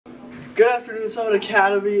Good afternoon, Summit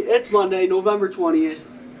Academy. It's Monday, November 20th.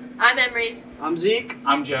 I'm Emery. I'm Zeke.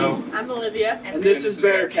 I'm Joe. I'm Olivia. And this is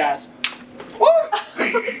BearCast.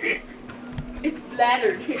 It's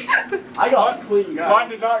bladdered. I got it clean, guys. Mine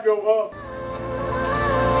did not go up.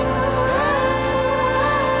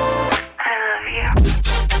 I love you.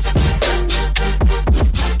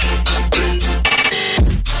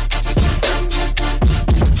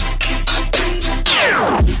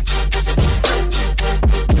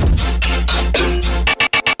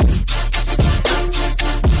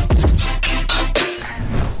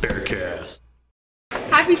 BearCast.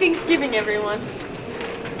 Happy Thanksgiving, everyone.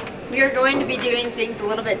 We are going to be doing things a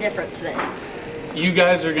little bit different today. You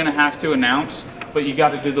guys are gonna have to announce, but you got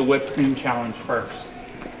to do the whipped cream challenge first.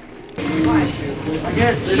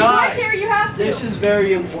 Again, Right here, you have to. this is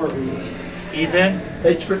very important. Ethan?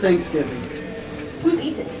 It's for Thanksgiving. Who's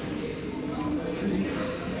Ethan?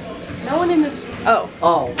 No one in this. Oh.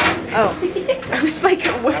 Oh. Oh. I was like,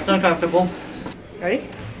 what? That's uncomfortable. Ready?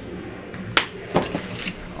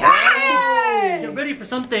 Get ready for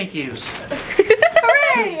some thank yous.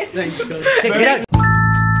 Hooray! Thanks, Coach. Get out.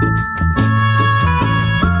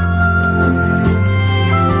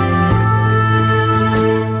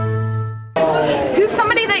 Who's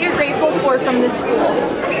somebody that you're grateful for from this school?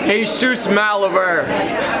 Jesus Maliver.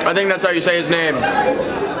 I think that's how you say his name.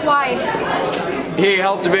 Why? He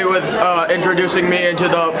helped me with introducing me into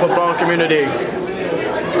the football community.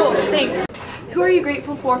 Cool, thanks. Who are you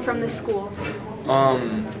grateful for from this school?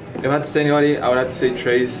 If I had to say anybody, I would have to say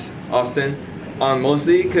Trace Austin.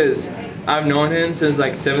 Mostly because I've known him since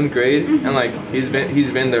like 7th grade, and like he's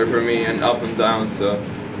been there for me and up and down. So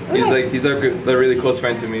he's a really close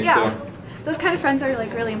friend to me. Yeah. So Those kind of friends are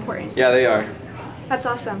like really important. yeah, they are. That's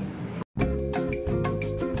awesome.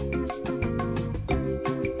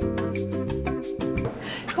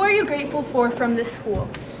 Who are you grateful for from this school?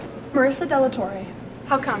 Marissa Delatorre.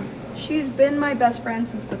 How come? She's been my best friend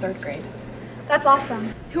since the 3rd grade. That's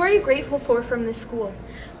awesome. Who are you grateful for from this school?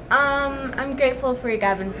 I'm grateful for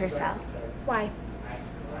Gavin Purcell. Why?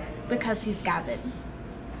 Because he's Gavin.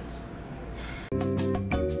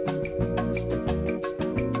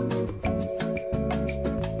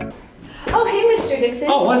 Oh, hey, Mr. Dixon.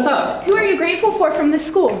 Oh, what's up? Who are you grateful for from this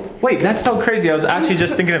school? Wait, that's so crazy. I was actually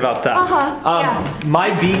just thinking about that. Yeah.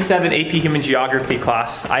 My B7 AP Human Geography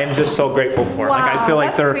class, I am just so grateful for. Like, I Wow, feel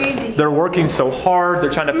like that's crazy. they're working so hard. They're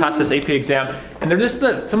trying to pass this AP exam, and they're just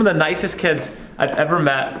some of the nicest kids I've ever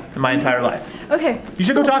met in my entire life. Okay. You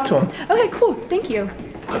should go talk to them. Okay, cool. Thank you.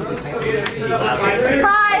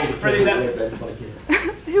 Hi.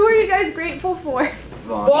 Who are you guys grateful for?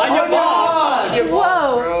 Whoa.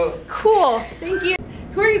 Cool. Thank you.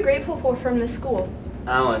 Who are you grateful for from this school?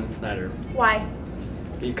 Alan Snyder, Why?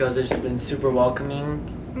 because it's been super welcoming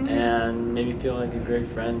and made me feel like a great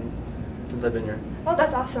friend since I've been here. Oh,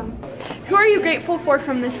 that's awesome. Who are you grateful for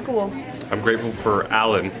from this school? I'm grateful for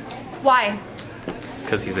Alan Why?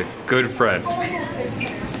 because he's a good friend.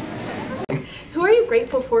 Who are you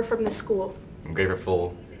grateful for from this school? I'm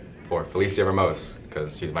grateful for Felicia Ramos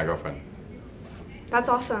because she's my girlfriend. That's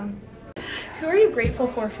awesome. Who are you grateful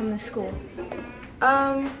for from this school?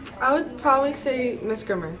 I would probably say Miss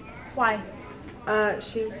Grimmer. Why?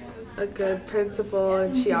 She's a good principal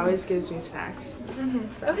and she always gives me snacks.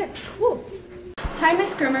 Okay, cool. Hi,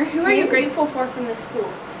 Miss Grimmer. Who are you grateful for from this school?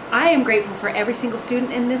 I am grateful for every single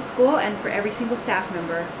student in this school and for every single staff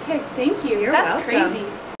member. Okay, thank you. You're That's welcome. crazy.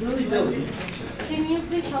 Can you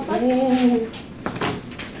please help us?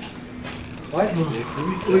 What?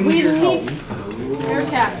 We need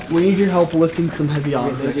BearCast. We need your help lifting some heavy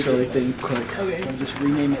objects really quick. Okay. And just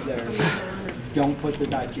rename it there. Don't put the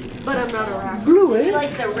 .g. But I'm not around. Blew I it. feel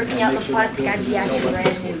like they're ripping out the plastic. I'd be actually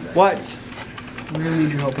right. What? We're gonna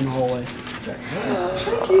need your help in the hallway.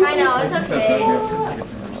 I know, it's okay.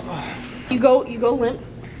 You go limp,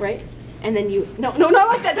 right? And then you, no, not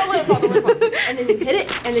like that, don't limp on. And then you hit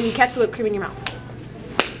it, and then you catch the whipped cream in your mouth.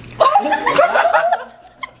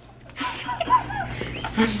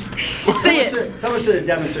 Say it. Someone should have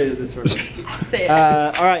demonstrated this for me. Say it.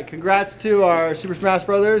 All right, congrats to our Super Smash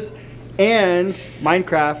Brothers and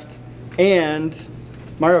Minecraft and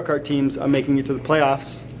Mario Kart teams on making it to the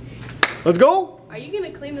playoffs. Let's go! Are you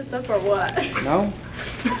gonna clean this up or what? No?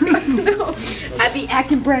 No. I'd be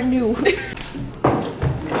acting brand new.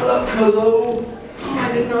 What up, Cuzzo?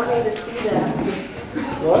 I did not need to see that.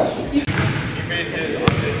 What? You made his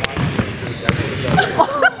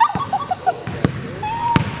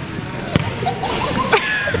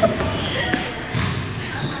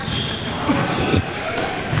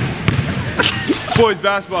Boys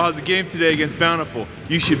basketball has a game today against Bountiful.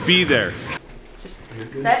 You should be there.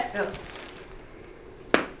 Set, go.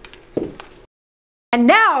 And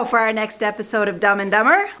now for our next episode of Dumb and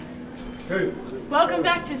Dumber. Hey. Welcome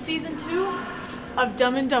back to season 2 of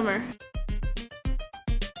Dumb and Dumber.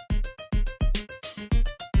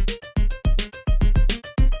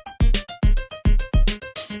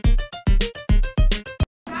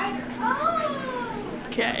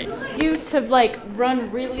 Okay. You to like run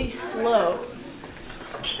really slow.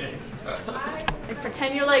 Like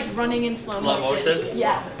pretend you're like running in slow motion.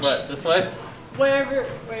 Yeah. What, this way? Wherever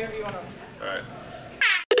you want to. Alright.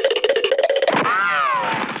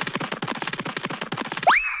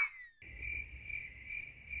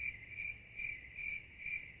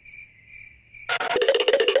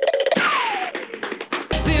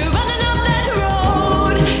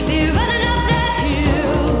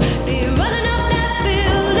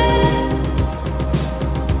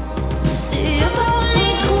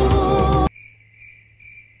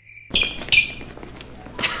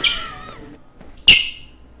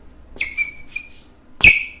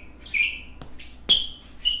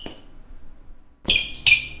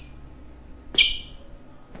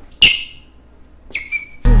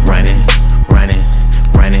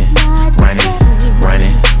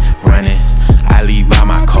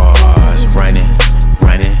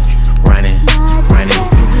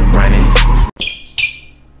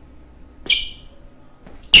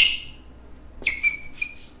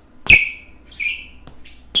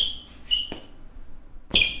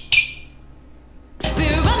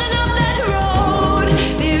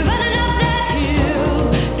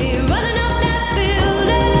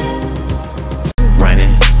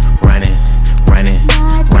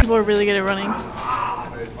 People are really good at running.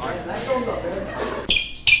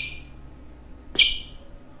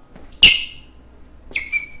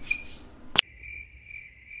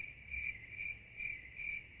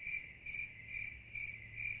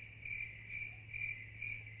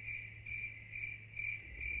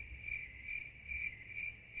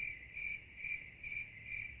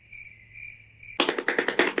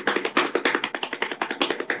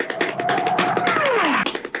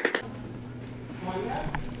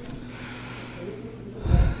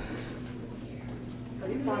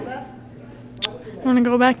 Want to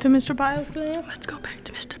go back to Mr. Piles' class? Let's go back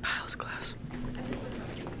to Mr. Piles' class.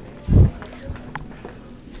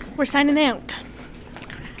 We're signing out.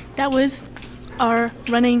 That was our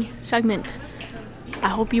running segment. I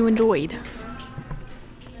hope you enjoyed.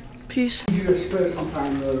 Peace. You just spend some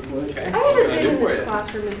time really quick. I haven't been in this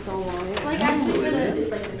classroom in so long. It's like actually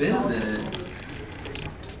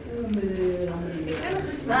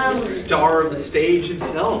Star of the stage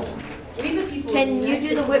himself. Can you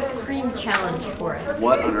do the whipped cream challenge for us?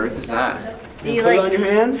 What on earth is that? So you Put it like, on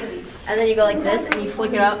your hand. and then you go like this, and you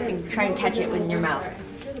flick it up and try and catch it with your mouth.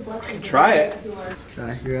 Try it.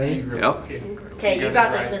 Okay, you ready? Yep. Okay, you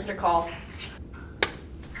got this, Mr. Call.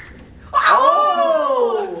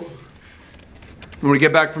 Oh! When we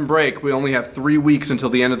get back from break, we only have 3 weeks until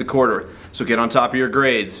the end of the quarter, so get on top of your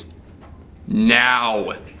grades.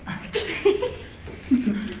 Now!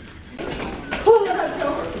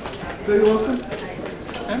 Billy Wilson?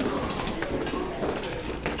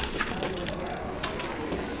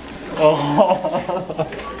 Oh.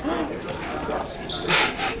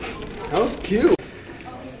 That was cute.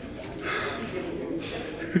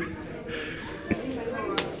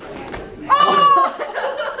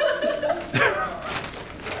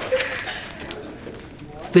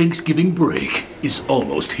 Thanksgiving break is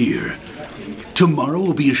almost here. Tomorrow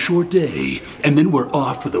will be a short day, and then we're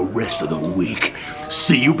off for the rest of the week.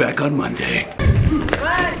 See you back on Monday.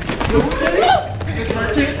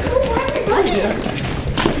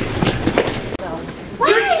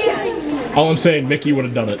 All I'm saying, Mickey would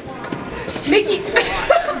have done it. Mickey!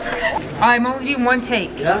 I'm only doing one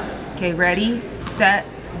take. Yeah? Okay, ready, set,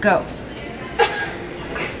 go.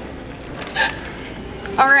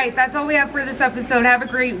 Alright, that's all we have for this episode. Have a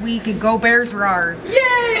great week and go Bears roar.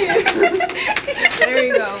 Yay! There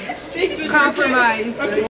you go. Thanks, Mr. Compromise.